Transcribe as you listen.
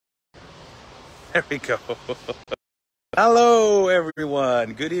There we go. Hello,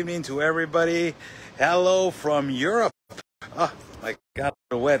 everyone. Good evening to everybody. Hello from Europe. Oh, I got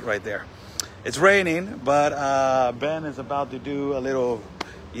wet right there. It's raining, but Ben is about to do a little,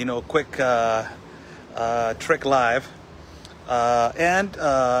 quick trick live. It's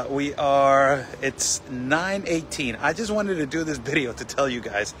 9:18. I just wanted to do this video to tell you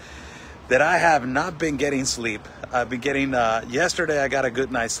guys that I have not been getting sleep. I've been getting, yesterday I got a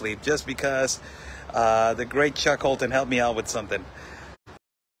good night's sleep just because the great Chuck Holton helped me out with something.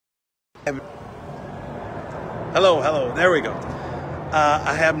 Hello, there we go.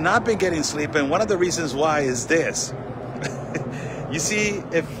 I have not been getting sleep, and one of the reasons why is this. You see,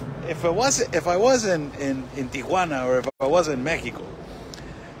 if I was in Tijuana, or if I was in Mexico,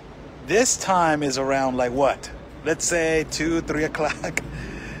 this time is around like what? Let's say 2-3 o'clock.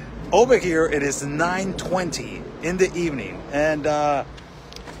 Over here it is 9:20 in the evening, and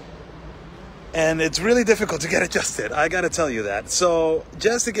it's really difficult to get adjusted. I gotta tell you that. So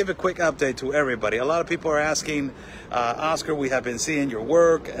just to give a quick update to everybody, a lot of people are asking, Oscar, we have been seeing your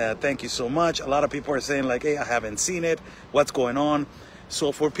work. Thank you so much. A lot of people are saying like, hey, I haven't seen it. What's going on?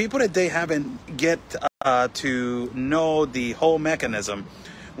 So for people that they haven't get to know the whole mechanism,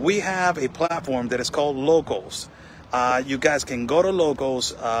 we have a platform that is called Locals. You guys can go to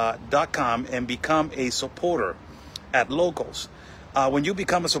locals.com and become a supporter at Locals. When you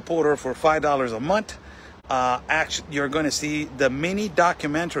become a supporter for $5 a month, you're going to see the mini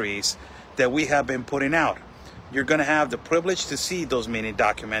documentaries that we have been putting out. You're going to have the privilege to see those mini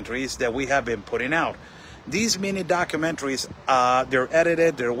documentaries that we have been putting out. These mini documentaries, they're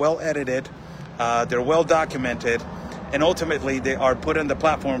edited, they're well edited, they're well documented, and ultimately they are put on the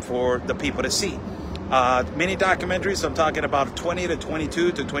platform for the people to see. Mini documentaries, I'm talking about 20 to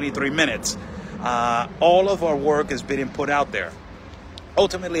 22 to 23 minutes. All of our work is being put out there.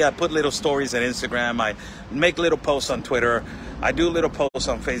 Ultimately, I put little stories on Instagram. I make little posts on Twitter. I do little posts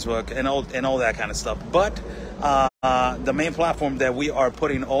on Facebook and all that kind of stuff. But the main platform that we are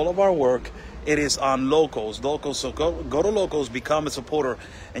putting all of our work, it is on Locals. So go to Locals, become a supporter,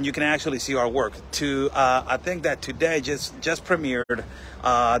 and you can actually see our work. I think that today just premiered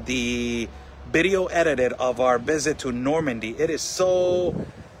the video edited of our visit to Normandy. It is so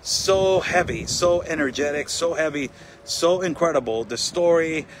heavy, so energetic, so heavy, so incredible. The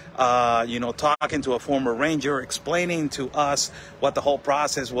story, talking to a former ranger, explaining to us what the whole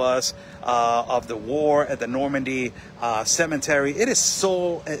process was of the war at the Normandy cemetery. It is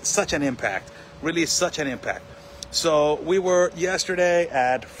such an impact, really such an impact. So we were yesterday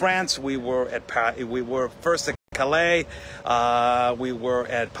at France. We were first at Calais. We were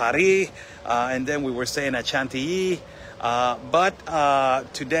at Paris, and then we were staying at Chantilly. But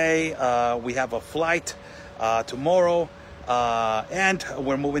today we have a flight tomorrow, and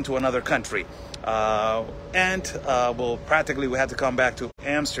we're moving to another country. We have to come back to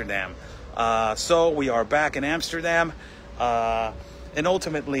Amsterdam. So we are back in Amsterdam, and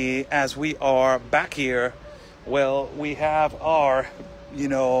ultimately, as we are back here, well, we have our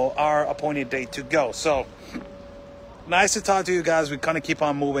appointed date to go. So nice to talk to you guys. We kind of keep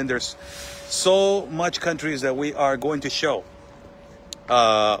on moving. There's so much countries that we are going to show.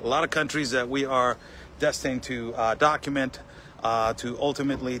 A lot of countries that we are destined to document, to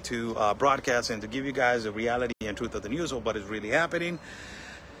ultimately to broadcast and to give you guys the reality and truth of the news of what is really happening.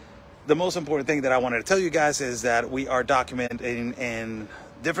 The most important thing that I wanted to tell you guys is that we are documenting in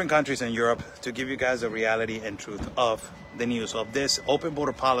different countries in Europe to give you guys the reality and truth of the news of this open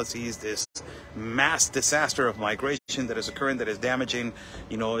border policies, this mass disaster of migration that is occurring, that is damaging,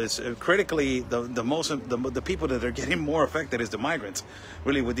 is critically the people that are getting more affected is the migrants,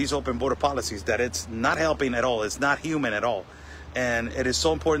 really, with these open border policies, that it's not helping at all. It's not human at all. And it is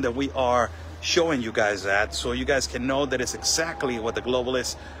so important that we are showing you guys that, so you guys can know that it's exactly what the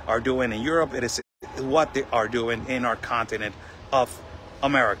globalists are doing in Europe. It is what they are doing in our continent of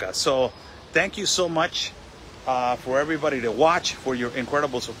America. So thank you so much for everybody to watch, for your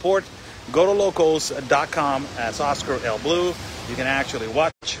incredible support. Go to locals.com as Oscar L. Blue. You can actually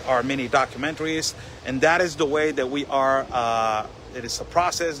watch our mini documentaries, and that is the way that we are, it is a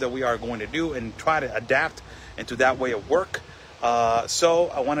process that we are going to do and try to adapt into that way of work. So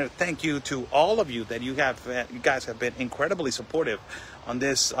I wanted to thank you to all of you that you guys have been incredibly supportive on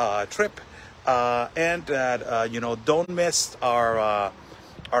this trip, and that don't miss our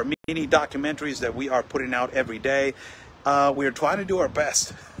mini documentaries that we are putting out every day. We are trying to do our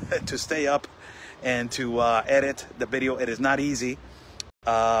best to stay up and to edit the video. It is not easy,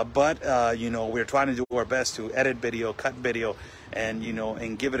 but we're trying to do our best to edit video, cut video, and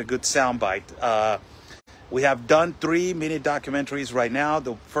and give it a good sound bite. We have done 3 mini documentaries right now.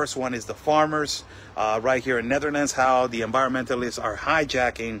 The first one is The Farmers, right here in Netherlands, how the environmentalists are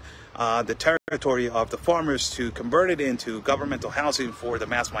hijacking the territory of the farmers to convert it into governmental housing for the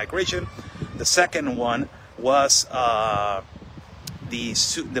mass migration. The second one was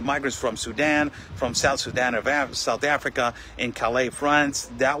the migrants from Sudan, from South Sudan of South Africa, in Calais, France.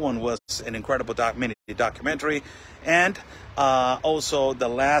 That one was an incredible mini documentary. And also the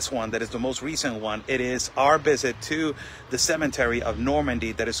last one, that is the most recent one, it is our visit to the cemetery of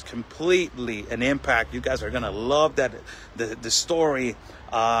Normandy. That is completely an impact. You guys are gonna love that, the story,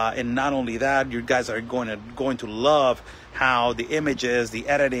 and not only that, you guys are going to love how the images, the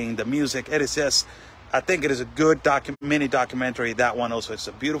editing, the music, it is just, I think it is a good mini documentary. That one also, it's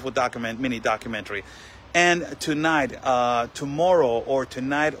a beautiful mini documentary. And tonight, tomorrow or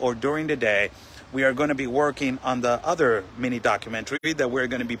tonight or during the day, we are going to be working on the other mini documentary that we're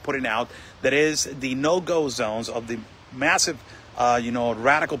going to be putting out. That is the no-go zones of the massive,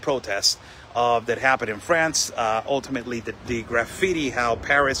 radical protests that happened in France. Ultimately, the graffiti, how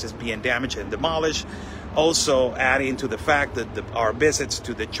Paris is being damaged and demolished. Also adding to the fact that our visits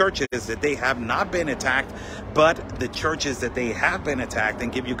to the churches, that they have not been attacked, but the churches that they have been attacked,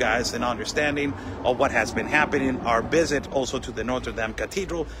 and give you guys an understanding of what has been happening. Our visit also to the Notre Dame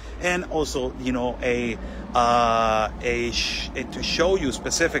Cathedral, and also, to show you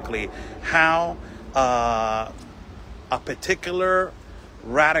specifically how a particular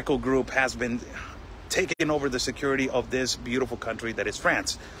radical group has been taking over the security of this beautiful country that is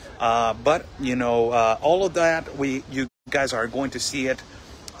France. But all of that, you guys are going to see it,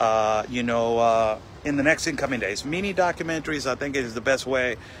 in the next incoming days. Mini documentaries, I think, is the best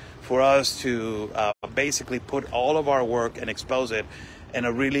way for us to basically put all of our work and expose it in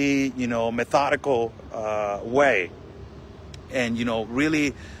a really, methodical way, and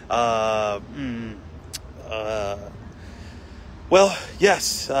really, well,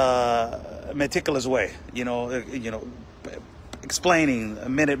 yes, meticulous way.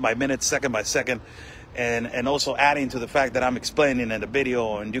 Explaining minute by minute, second by second, and also adding to the fact that I'm explaining in the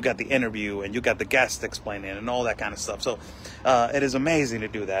video, and you got the interview, and you got the guest explaining, and all that kind of stuff. So it is amazing to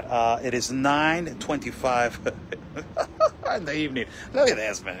do that. It is 9:25 in the evening. Look at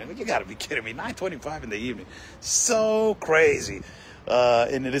this, man. You got to be kidding me. 9:25 in the evening. So crazy.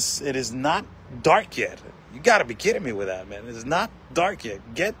 And it is not dark yet. You got to be kidding me with that, man. It's not dark yet.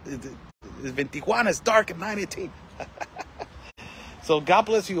 Tijuana is dark at 9:18. So God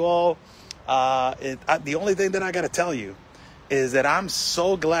bless you all. The only thing that I got to tell you is that I'm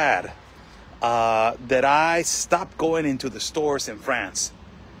so glad that I stopped going into the stores in France.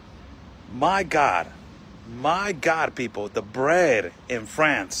 My God, people, the bread in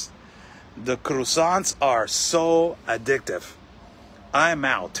France, the croissants are so addictive. I'm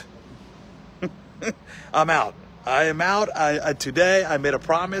out. I'm out. I am out. Today I made a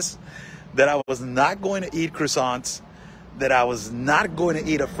promise that I was not going to eat croissants, that I was not going to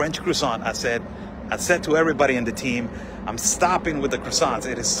eat a French croissant. I said to everybody in the team, I'm stopping with the croissants.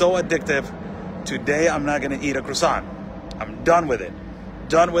 It is so addictive. Today I'm not going to eat a croissant. I'm done with it.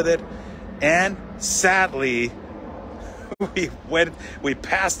 Done with it. And sadly, we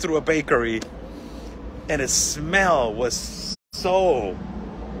passed through a bakery, and the smell was so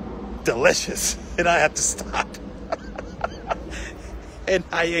delicious, and I had to stop. And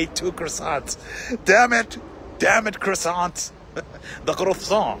I ate 2 croissants. Damn it, croissants. The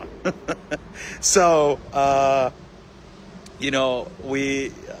croissant. So,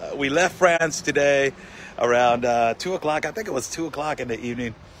 we left France today around 2 o'clock. I think it was 2 o'clock in the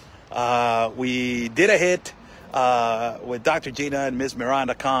evening. We did a hit with Dr. Gina and Miss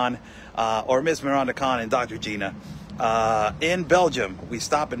Miranda Khan, or Miss Miranda Khan and Dr. Gina, in Belgium. We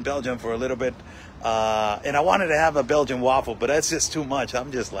stopped in Belgium for a little bit, and I wanted to have a Belgian waffle, but that's just too much.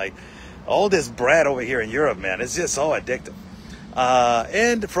 I'm just like, all this bread over here in Europe, man, it's just so addictive.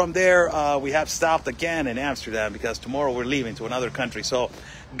 And from there, we have stopped again in Amsterdam, because tomorrow we're leaving to another country. So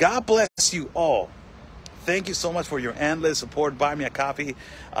God bless you all. Thank you so much for your endless support. Buy me a coffee.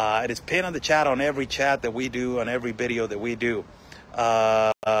 It is pinned on the chat, on every chat that we do, on every video that we do.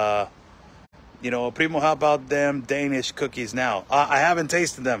 Primo, how about them Danish cookies now? I haven't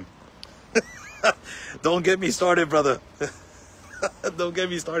tasted them. Don't get me started, brother. Don't get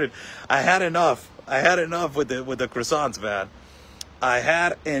me started. I had enough with the croissants, man. I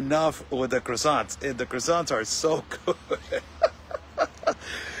had enough with the croissants. The croissants are so good.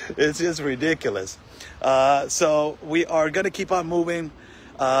 It's just ridiculous. So we are going to keep on moving.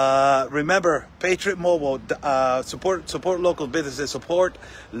 Remember, Patriot Mobile, support local businesses, support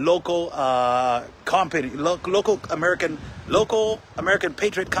local local American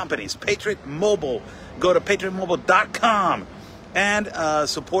Patriot companies. Patriot Mobile. Go to patriotmobile.com and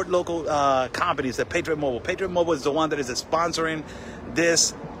support local companies. That Patriot Mobile. Patriot Mobile is the one that is sponsoring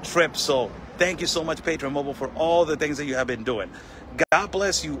this trip. So thank you so much, Patriot Mobile, for all the things that you have been doing. God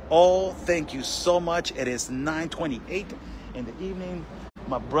bless you all. Thank you so much. It is 9:28 in the evening.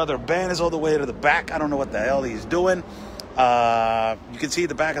 My brother Ben is all the way to the back. I don't know what the hell he's doing. You can see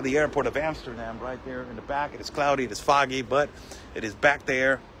the back of the airport of Amsterdam right there in the back. It is cloudy, it is foggy, but it is back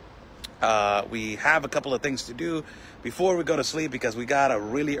there. We have a couple of things to do before we go to sleep because we got a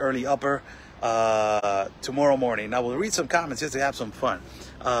really early upper tomorrow morning. Now we'll read some comments just to have some fun.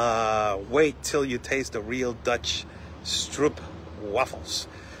 Wait till you taste the real Dutch stroop waffles.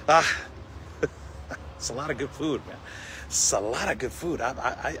 It's a lot of good food, man. It's a lot of good food.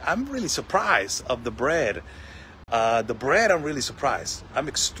 I'm really surprised of the bread. The bread, I'm really surprised. I'm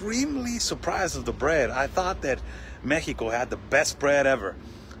extremely surprised of the bread. I thought that Mexico had the best bread ever.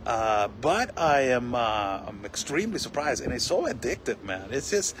 But I'm extremely surprised. And it's so addictive, man.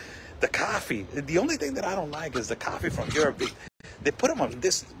 It's just the coffee. The only thing that I don't like is the coffee from Europe. They put them on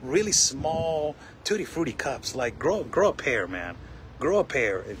this really small Tutti Frutti cups. Like, grow a pair, man. Grow a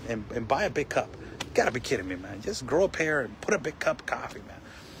pair and buy a big cup. You gotta be kidding me, man. Just grow a pair and put a big cup of coffee,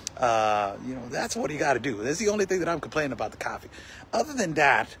 man. You know, that's what you gotta do. That's the only thing that I'm complaining about, the coffee. Other than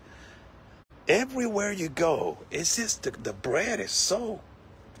that, everywhere you go, it's just the bread is so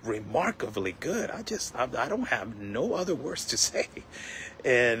remarkably good. I don't have no other words to say.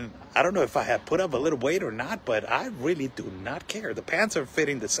 And I don't know if I have put up a little weight or not, but I really do not care. The pants are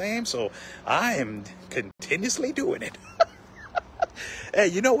fitting the same, so I am continuously doing it. Hey,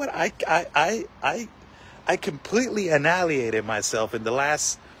 you know what? I completely annihilated myself in the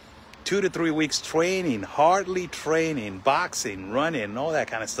last 2 to 3 weeks training, hardly training, boxing, running, all that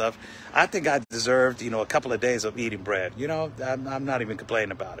kind of stuff. I think I deserved, a couple of days of eating bread. I'm not even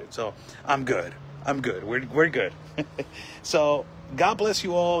complaining about it. So I'm good. I'm good. We're good. So God bless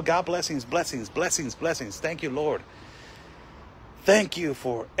you all. God blessings, blessings, blessings, blessings. Thank you, Lord. Thank you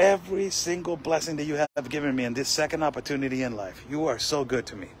for every single blessing that you have given me in this second opportunity in life. You are so good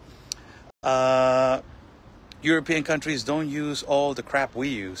to me. European countries don't use all the crap we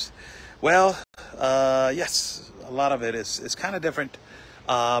use. Well, yes, a lot of it is kind of different.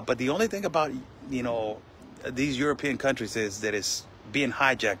 But the only thing about, these European countries is that it's being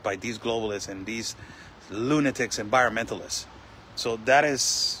hijacked by these globalists and these lunatics, environmentalists. So that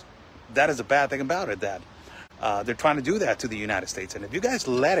is a bad thing about it, that they're trying to do that to the United States. And if you guys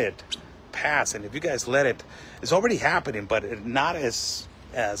let it pass, and if you guys let it, it's already happening, but not as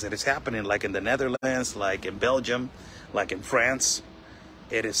it is happening like in the Netherlands, like in Belgium, like in France.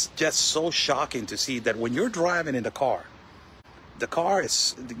 It is just so shocking to see that when you're driving in the car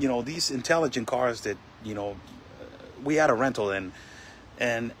is, these intelligent cars that, we had a rental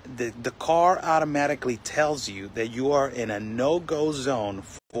and the car automatically tells you that you are in a no-go zone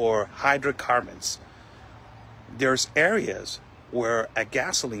for hydrocarbons. There's areas where a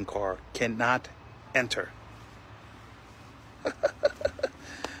gasoline car cannot enter.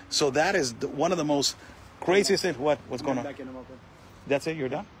 So that is one of the most craziest things. What's going on? That's it? You're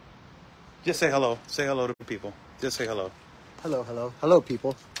done? Just say hello. Say hello to people. Just say hello. Hello, hello. Hello,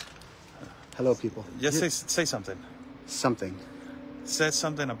 people. Hello, people. Just say something. Something. Say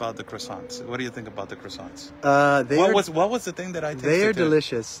something about the croissants. What do you think about the croissants? What was the thing that I tasted? They are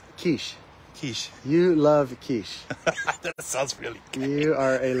delicious. Quiche. Quiche. You love quiche. That sounds really good. You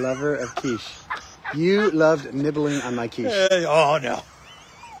are a lover of quiche. You loved nibbling on my quiche. Hey, oh, no.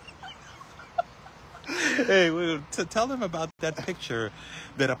 Hey, tell them about that picture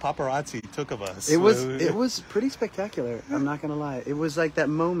that a paparazzi took of us. It was pretty spectacular. I'm not gonna lie. It was like that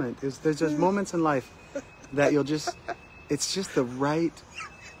moment. There's just moments in life that it's just the right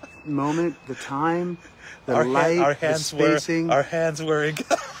moment, the time, the light, the spacing. Our hands were.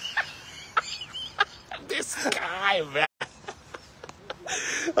 This guy, man.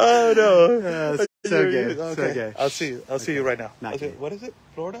 Oh no! So gay. Okay. So gay. I'll see you right now. Not gay. What is it?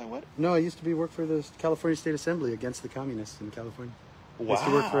 Florida? What? No, I used to work for the California State Assembly against the communists in California. Wow. I used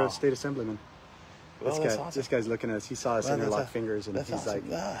to work for a state assemblyman. Well, that's awesome. This guy's looking at us. He saw us interlock fingers, and he's awesome.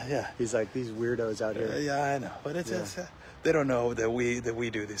 like, he's like, these weirdos out here. Yeah, I know, but it's they don't know that we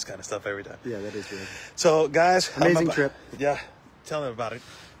do this kind of stuff every time. Yeah, that is weird. So, guys, amazing trip. Yeah, tell them about it.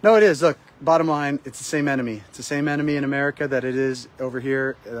 No, it is. Look, bottom line, it's the same enemy. It's the same enemy in America that it is over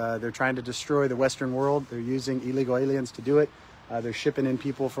here. They're trying to destroy the Western world. They're using illegal aliens to do it. They're shipping in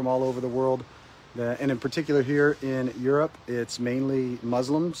people from all over the world. And in particular here in Europe, it's mainly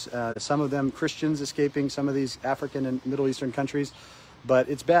Muslims, some of them Christians escaping some of these African and Middle Eastern countries. But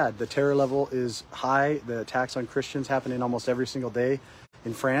it's bad. The terror level is high. The attacks on Christians happen in almost every single day.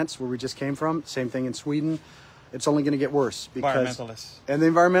 In France, where we just came from, same thing in Sweden. It's only going to get worse because Environmentalists. And the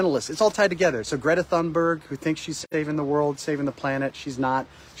environmentalists. It's all tied together. So Greta Thunberg, who thinks she's saving the world, saving the planet, she's not.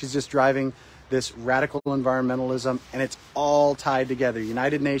 She's just driving this radical environmentalism, and it's all tied together.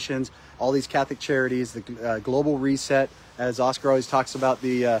 United Nations, all these Catholic charities, the global reset, as Oscar always talks about,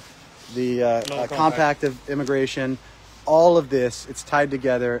 the compact of immigration. All of this, it's tied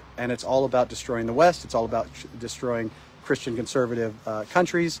together, and it's all about destroying the West. It's all about destroying Christian conservative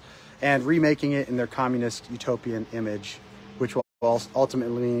countries and remaking it in their communist utopian image, which will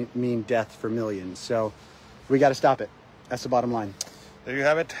ultimately mean death for millions. So we got to stop it. That's the bottom line. There you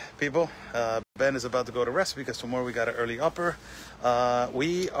have it, people. Ben is about to go to rest because tomorrow we got an early upper.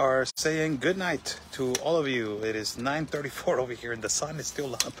 We are saying good night to all of you. It is 9:34 over here and the sun is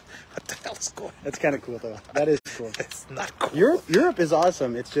still up. What the hell is going on? That's kind of cool, though. That is cool. It's not cool. Europe is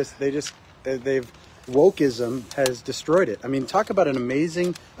awesome. It's just they've wokeism has destroyed it. I mean, talk about an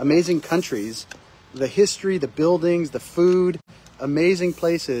amazing countries, the history, the buildings, the food, amazing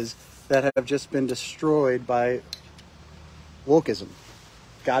places that have just been destroyed by wokeism,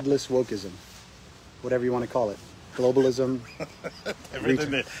 godless wokeism, whatever you want to call it, globalism,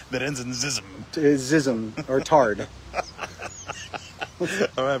 Everything that ends in zism. zism or tard. All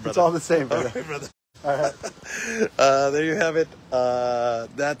right, brother. It's all the same, All brother. right, brother. All right. There you have it.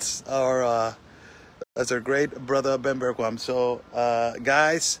 That's our great brother Ben Bergquam. So,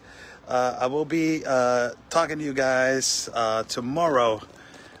 guys, I will be talking to you guys tomorrow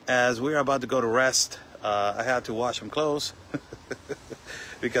as we are about to go to rest. I had to wash some clothes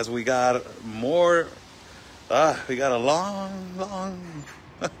because we got more. We got a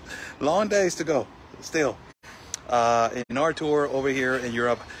long days to go still in our tour over here in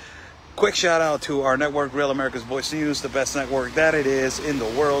Europe. Quick shout out to our network, Real America's Voice News, the best network that it is in the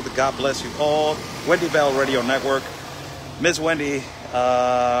world. God bless you all. Wendy Bell Radio Network. Miss Wendy,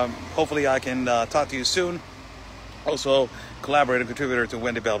 hopefully I can talk to you soon. Also, collaborator, contributor to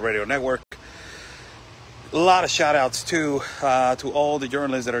Wendy Bell Radio Network. A lot of shout outs to all the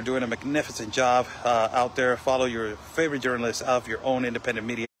journalists that are doing a magnificent job out there. Follow your favorite journalists of your own independent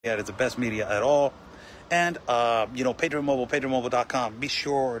media. It's the best media at all. And, Patreon Mobile, patreonmobile.com. Be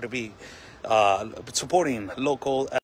sure to be supporting local